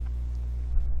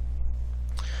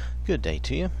Good day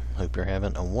to you. Hope you're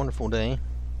having a wonderful day.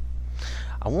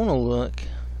 I want to look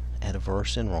at a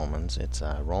verse in Romans. It's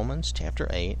Romans chapter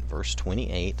 8, verse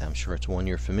 28. I'm sure it's one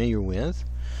you're familiar with.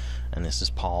 And this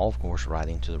is Paul, of course,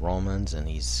 writing to the Romans, and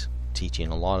he's teaching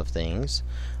a lot of things.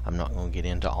 I'm not going to get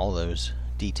into all those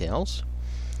details.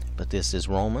 But this is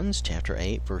Romans chapter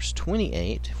 8, verse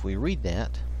 28. If we read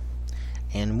that,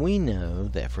 "And we know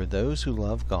that for those who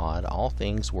love God, all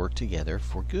things work together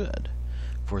for good,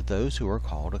 for those who are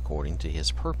called according to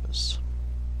his purpose."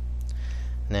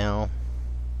 Now,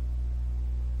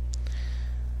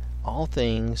 all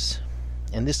things,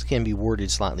 and this can be worded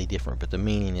slightly different, but the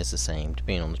meaning is the same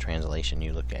depending on the translation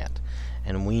you look at.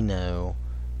 And we know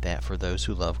that for those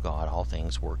who love God, all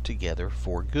things work together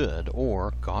for good,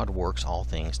 or God works all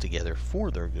things together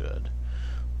for their good.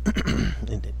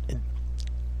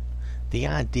 The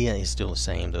idea is still the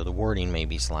same, though the wording may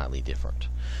be slightly different.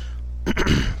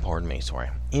 Pardon me, sorry.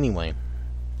 Anyway,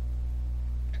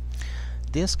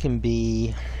 this can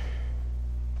be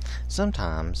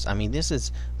sometimes, this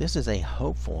is a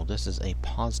hopeful, this is a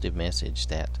positive message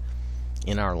that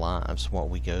in our lives, what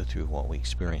we go through, what we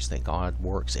experience, that God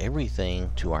works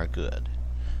everything to our good.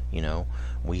 You know,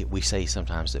 we say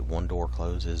sometimes that one door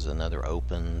closes, another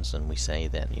opens, and we say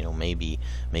that, maybe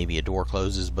a door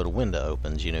closes but a window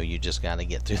opens. You just got to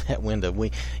get through that window.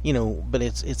 But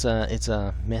it's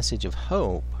a message of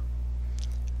hope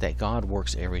that God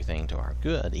works everything to our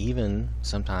good, even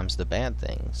sometimes the bad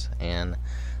things, and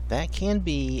that can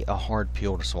be a hard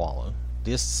pill to swallow.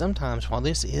 This sometimes, while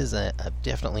this is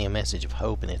definitely a message of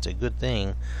hope and it's a good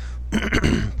thing,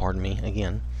 pardon me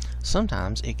again,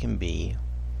 sometimes it can be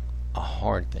a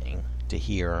hard thing to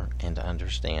hear and to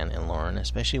understand and learn,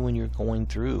 especially when you're going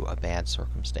through a bad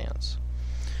circumstance.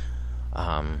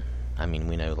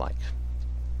 We know, like,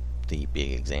 the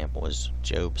big example is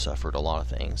Job suffered a lot of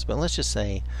things, but let's just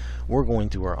say we're going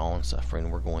through our own suffering,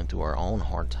 we're going through our own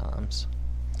hard times.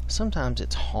 Sometimes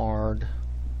it's hard.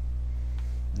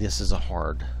 This is a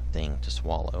hard thing to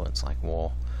swallow. It's like,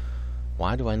 well,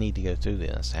 why do I need to go through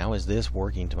this? How is this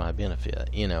working to my benefit?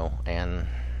 And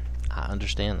I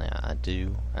understand that. I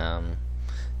do.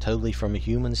 Totally from a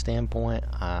human standpoint,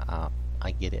 I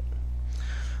get it.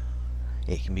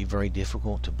 It can be very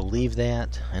difficult to believe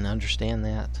that and understand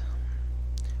that.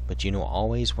 But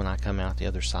always when I come out the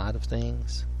other side of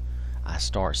things, I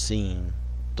start seeing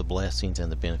the blessings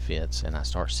and the benefits, and I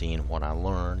start seeing what I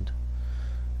learned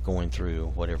going through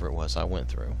whatever it was I went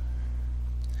through.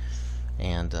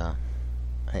 And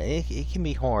it can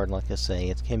be hard, like I say.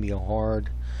 It can be a hard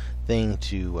thing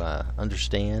to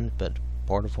understand, but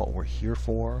part of what we're here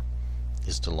for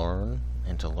is to learn,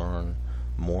 and to learn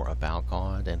more about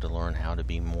God, and to learn how to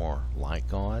be more like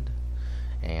God.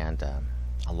 And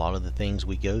a lot of the things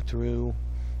we go through,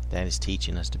 that is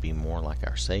teaching us to be more like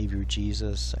our Savior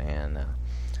Jesus, and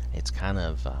it's kind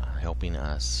of helping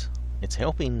us. It's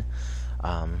helping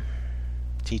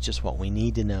teach us what we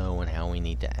need to know, and how we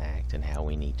need to act, and how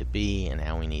we need to be, and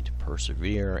how we need to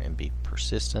persevere and be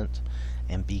persistent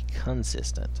and be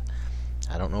consistent.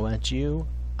 I don't know about you,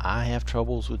 I have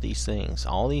troubles with these things.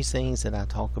 All these things that I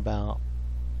talk about,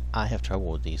 I have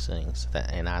trouble with these things,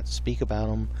 and I speak about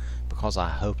them because I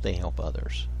hope they help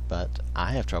others. But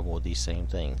I have trouble with these same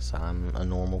things. I'm a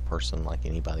normal person like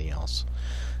anybody else.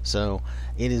 So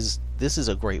this is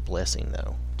a great blessing,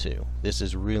 though, too. This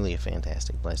is really a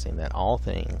fantastic blessing, that all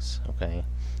things, okay,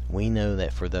 we know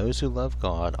that for those who love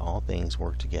God, all things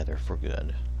work together for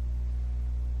good.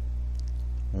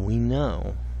 We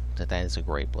know that is a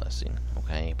great blessing,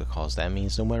 okay, because that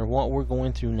means no matter what we're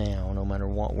going through now, no matter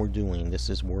what we're doing, this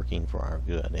is working for our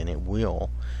good, and it will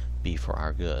be for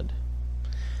our good.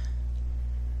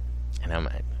 And I'm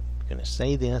going to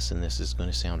say this, and this is going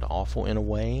to sound awful in a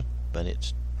way, but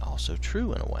it's also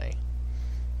true in a way.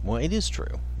 Well, it is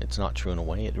true. It's not true in a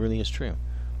way. It really is true.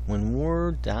 When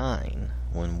we're dying,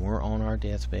 when we're on our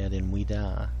deathbed and we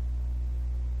die,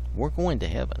 we're going to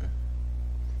heaven.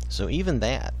 So even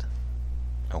that,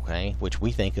 okay, which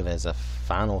we think of as a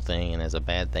final thing and as a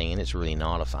bad thing, and it's really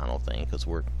not a final thing, because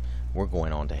we're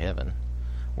going on to heaven.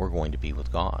 We're going to be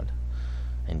with God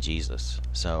and Jesus.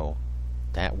 So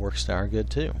that works to our good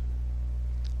too.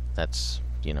 That's,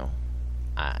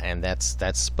 and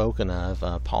that's spoken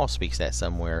of. Paul speaks that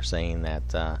somewhere, saying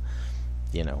that,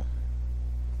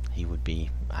 he would be,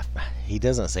 he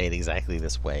doesn't say it exactly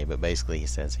this way, but basically he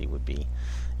says he would be,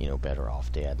 better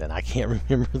off dead. And I can't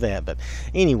remember that, but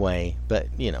anyway,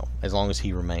 as long as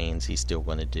he remains, he's still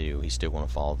going to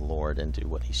follow the Lord and do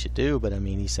what he should do. But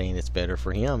he's saying it's better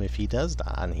for him if he does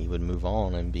die, and he would move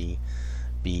on and be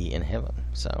be in heaven.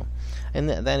 So, and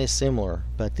that is similar,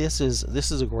 but this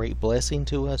is a great blessing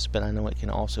to us, but I know it can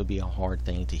also be a hard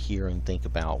thing to hear and think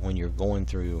about when you're going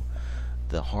through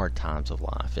the hard times of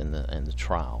life and the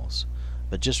trials.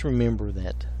 But just remember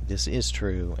that this is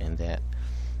true, and that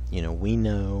we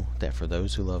know that for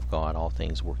those who love God, all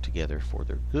things work together for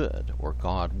their good, or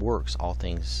God works in all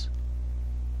things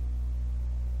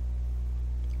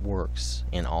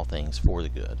for the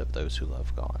good of those who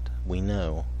love God. We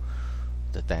know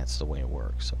that that's the way it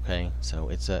works. Okay, so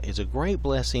it's a great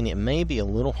blessing. It may be a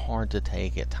little hard to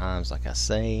take at times. Like I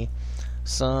say,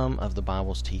 some of the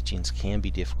Bible's teachings can be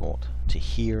difficult to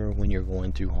hear when you're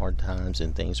going through hard times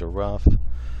and things are rough.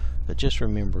 But just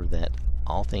remember that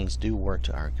all things do work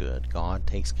to our good. God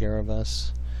takes care of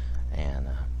us, and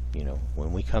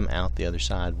when we come out the other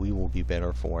side, we will be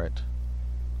better for it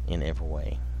in every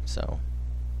way. So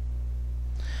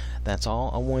that's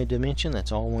all I wanted to mention.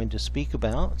 That's all I wanted to speak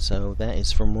about. So that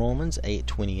is from Romans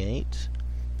 8:28.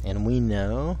 And we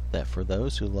know that for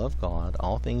those who love God,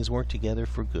 all things work together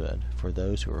for good, for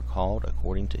those who are called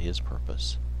according to His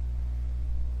purpose.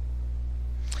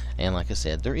 And like I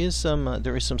said, there is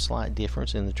some slight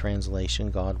difference in the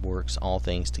translation. God works all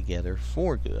things together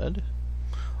for good,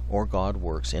 or God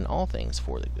works in all things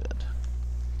for the good.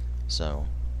 So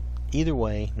either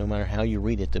way, no matter how you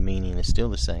read it, the meaning is still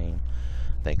the same,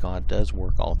 that God does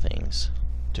work all things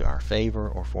to our favor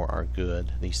or for our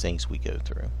good, these things we go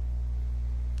through.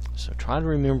 So try to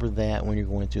remember that when you're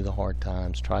going through the hard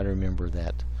times. Try to remember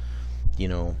that,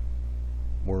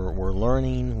 we're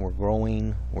learning, we're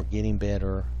growing, we're getting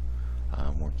better,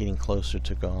 we're getting closer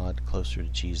to God, closer to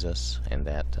Jesus, and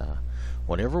that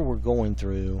whatever we're going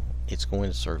through, it's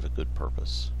going to serve a good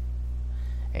purpose.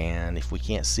 And if we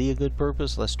can't see a good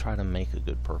purpose, let's try to make a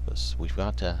good purpose. We've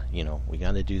got to, we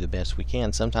got to do the best we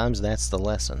can. Sometimes that's the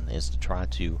lesson, is to try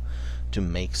to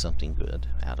make something good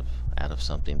out of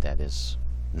something that is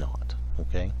not.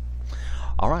 Okay?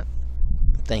 All right.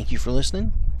 Thank you for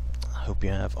listening. I hope you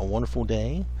have a wonderful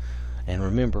day. And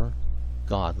remember,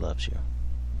 God loves you.